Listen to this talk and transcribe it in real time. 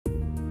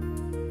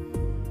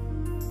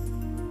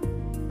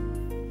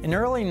In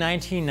early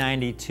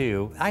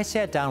 1992, I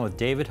sat down with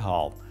David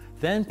Hull,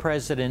 then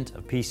president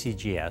of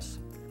PCGS,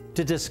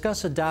 to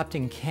discuss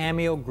adopting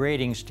Cameo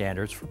grading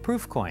standards for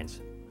proof coins.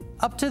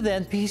 Up to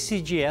then,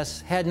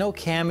 PCGS had no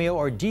Cameo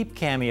or Deep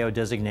Cameo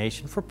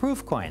designation for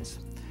proof coins.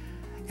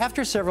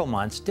 After several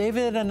months,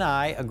 David and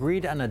I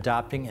agreed on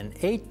adopting an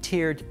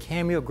 8-tiered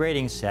Cameo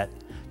grading set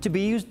to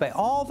be used by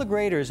all the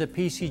graders at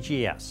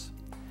PCGS.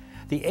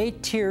 The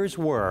 8 tiers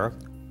were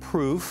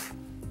Proof,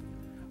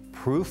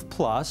 Proof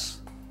Plus,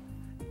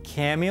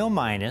 Cameo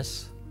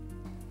Minus,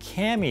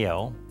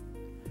 Cameo,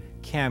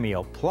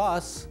 Cameo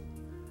Plus,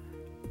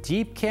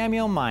 Deep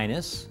Cameo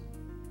Minus,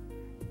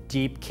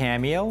 Deep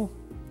Cameo,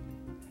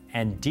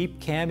 and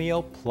Deep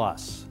Cameo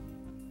Plus.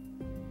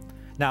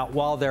 Now,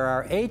 while there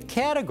are 8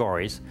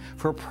 categories,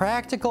 for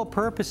practical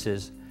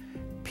purposes,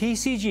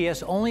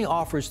 PCGS only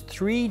offers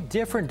 3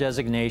 different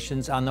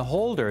designations on the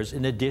holders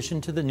in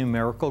addition to the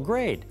numerical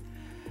grade.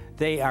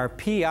 They are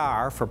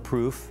PR for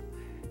Proof,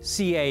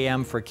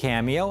 CAM for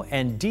Cameo,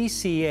 and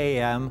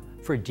DCAM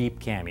for Deep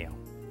Cameo.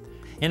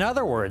 In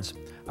other words,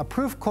 a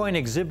proof coin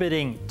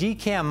exhibiting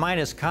DCAM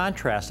minus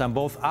contrast on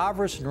both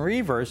obverse and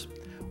reverse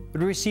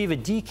would receive a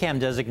DCAM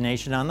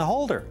designation on the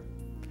holder.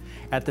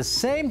 At the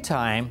same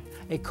time,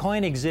 a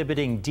coin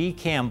exhibiting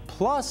DCAM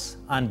plus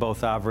on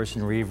both obverse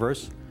and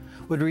reverse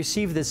would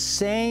receive the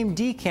same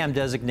DCAM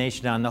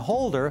designation on the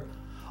holder,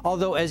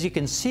 although as you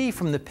can see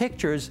from the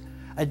pictures,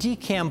 a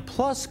DCAM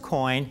plus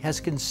coin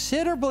has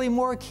considerably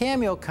more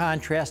Cameo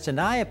contrast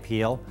and eye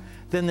appeal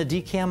than the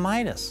DCAM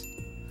minus.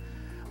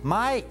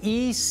 My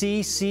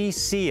ECC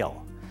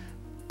seal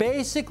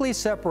basically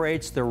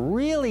separates the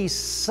really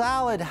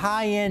solid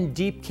high-end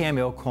Deep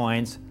Cameo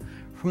coins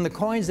from the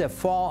coins that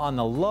fall on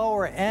the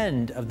lower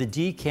end of the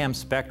DCAM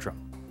spectrum.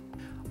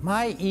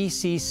 My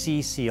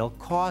ECC seal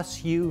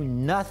costs you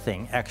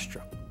nothing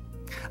extra.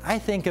 I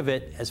think of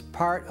it as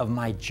part of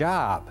my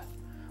job,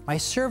 my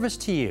service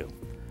to you,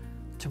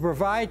 to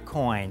provide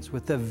coins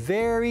with the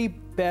very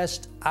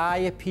best eye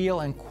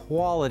appeal and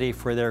quality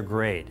for their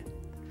grade.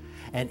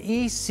 An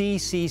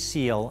ECC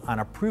seal on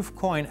a proof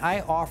coin I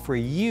offer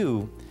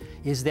you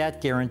is that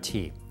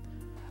guarantee.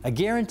 A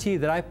guarantee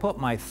that I put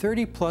my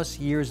 30+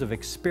 years of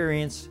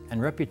experience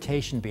and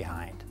reputation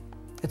behind.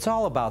 It's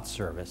all about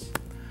service.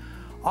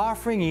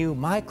 Offering you,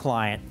 my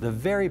client, the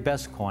very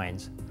best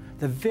coins,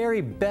 the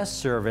very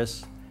best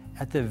service,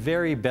 at the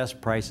very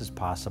best prices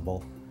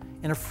possible,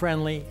 in a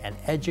friendly and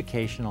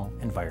educational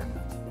environment.